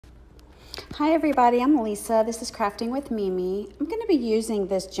Hi everybody, I'm Lisa. This is Crafting with Mimi. I'm going to be using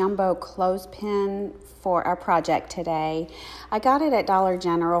this jumbo clothespin for our project today. I got it at Dollar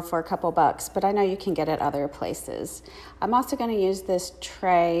General for a couple bucks, but I know you can get it other places. I'm also going to use this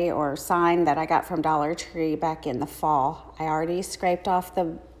tray or sign that I got from Dollar Tree back in the fall. I already scraped off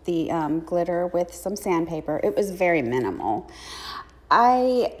the glitter with some sandpaper. It was very minimal.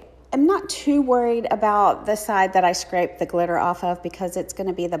 I'm not too worried about the side that I scraped the glitter off of because it's going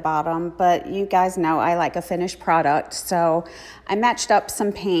to be the bottom, but you guys know I like a finished product, so I matched up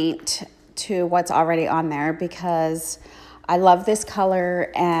some paint to what's already on there because I love this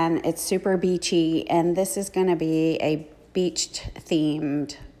color and it's super beachy, and this is going to be a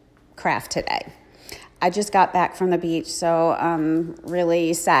beach-themed craft today. I just got back from the beach, so I'm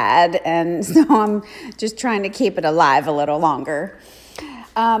really sad, and so I'm just trying to keep it alive a little longer.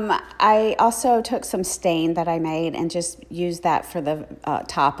 I also took some stain that I made and just used that for the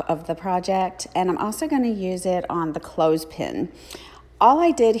top of the project, and I'm also going to use it on the clothespin. All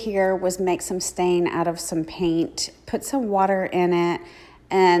I did here was make some stain out of some paint, put some water in it,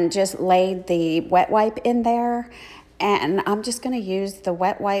 and just laid the wet wipe in there. And I'm just going to use the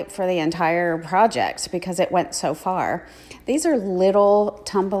wet wipe for the entire project because it went so far. These are little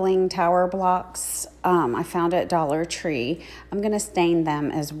tumbling tower blocks I found at Dollar Tree. I'm going to stain them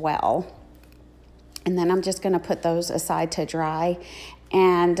as well. And then I'm just going to put those aside to dry.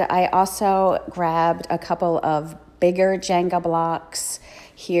 And I also grabbed a couple of bigger Jenga blocks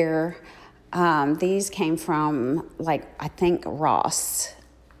here. These came from, I think Ross,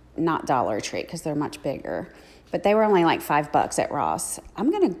 not Dollar Tree, because they're much bigger. But they were only like $5 at Ross.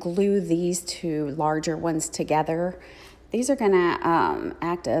 I'm going to glue these two larger ones together. These are going to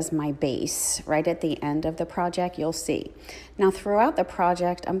act as my base right at the end of the project, you'll see. Now throughout the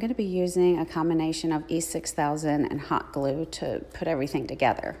project, I'm going to be using a combination of E6000 and hot glue to put everything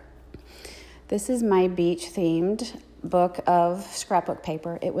together. This is my beach themed book of scrapbook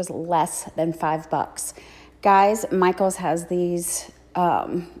paper. It was less than $5. Guys, Michael's has these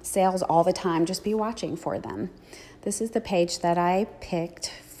sales all the time. Just be watching for them. This is the page that I picked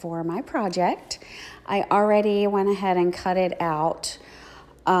for my project. I already went ahead and cut it out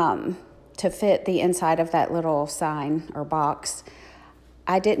to fit the inside of that little sign or box.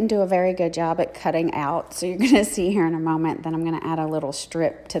 I didn't do a very good job at cutting out, so you're going to see here in a moment that I'm going to add a little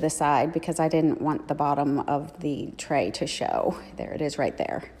strip to the side because I didn't want the bottom of the tray to show. There it is right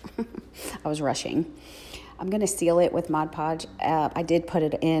there. I was rushing. I'm going to seal it with Mod Podge. I did put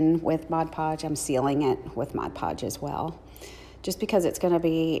it in with Mod Podge. I'm sealing it with Mod Podge as well, just because it's going to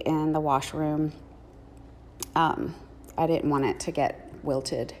be in the washroom. I didn't want it to get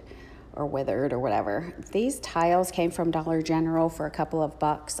wilted or withered or whatever. These tiles came from Dollar General for a couple of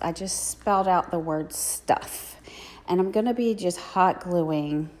bucks. I just spelled out the word stuff, and I'm going to be just hot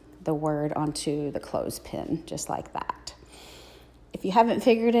gluing the word onto the clothespin just like that. If you haven't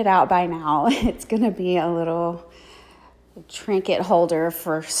figured it out by now, it's going to be a little trinket holder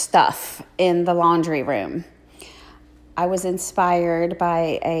for stuff in the laundry room. I was inspired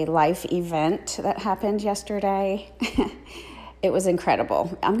by a life event that happened yesterday. It was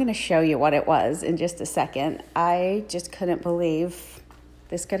incredible. I'm going to show you what it was in just a second. I just couldn't believe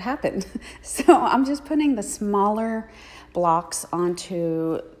this could happen. So I'm just putting the smaller blocks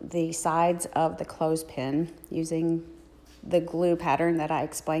onto the sides of the clothespin using the glue pattern that I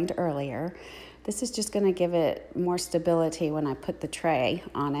explained earlier. This is just going to give it more stability when I put the tray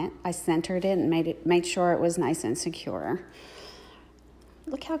on it. I centered it and made sure it was nice and secure.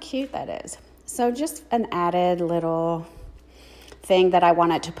 Look how cute that is. So just an added little thing that I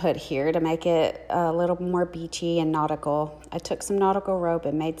wanted to put here to make it a little more beachy and nautical. I took some nautical rope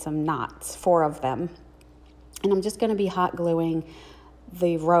and made some knots, 4 of them. And I'm just going to be hot gluing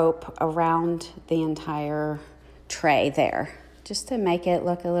the rope around the entire tray there, just to make it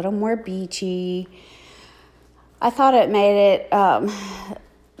look a little more beachy. I thought it made it,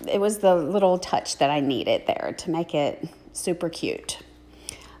 it was the little touch that I needed there to make it super cute.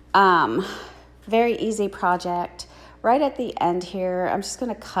 Very easy project. Right at the end here, I'm just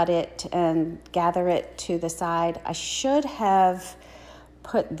going to cut it and gather it to the side. I should have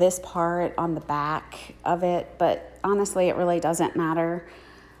put this part on the back of it, but honestly, it really doesn't matter.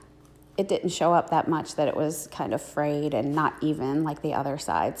 It didn't show up that much that it was kind of frayed and not even like the other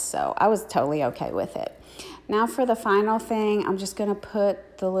sides, so I was totally okay with it. Now for the final thing, I'm just going to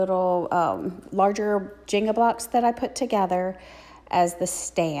put the little larger Jenga blocks that I put together as the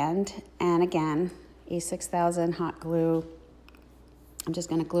stand, and again, E6000 hot glue. I'm just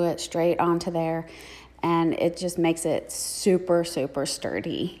going to glue it straight onto there, and it just makes it super, super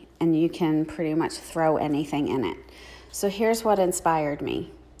sturdy, and you can pretty much throw anything in it. So here's what inspired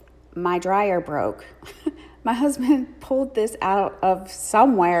me. my dryer broke. My husband pulled this out of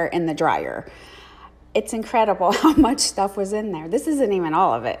somewhere in the dryer. It's incredible how much stuff was in there. This isn't even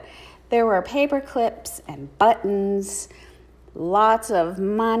all of it. There were paper clips and buttons, lots of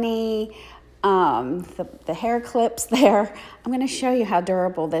money, the hair clips there. I'm going to show you how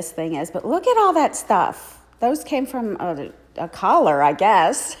durable this thing is, but look at all that stuff. Those came from a collar, I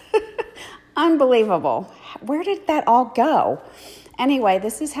guess. Unbelievable. Where did that all go? Anyway,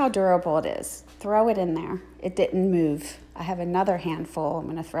 this is how durable it is. Throw it in there. It didn't move. I have another handful. I'm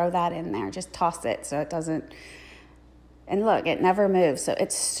going to throw that in there. Just toss it so it doesn't. And look, it never moves. So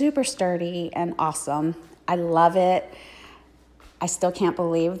it's super sturdy and awesome. I love it. I still can't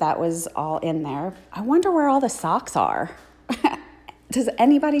believe that was all in there. I wonder where all the socks are. Does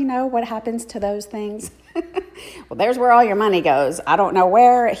anybody know what happens to those things? Well, there's where all your money goes. I don't know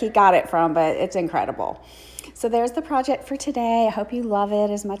where he got it from, but it's incredible. So there's the project for today. I hope you love it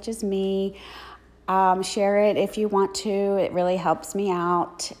as much as me. Share it if you want to. It really helps me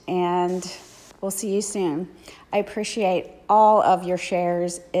out, and we'll see you soon. I appreciate all of your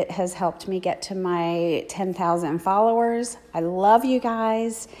shares. It has helped me get to my 10,000 followers. I love you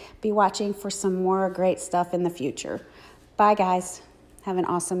guys. Be watching for some more great stuff in the future. Bye, guys. Have an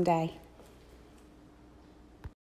awesome day.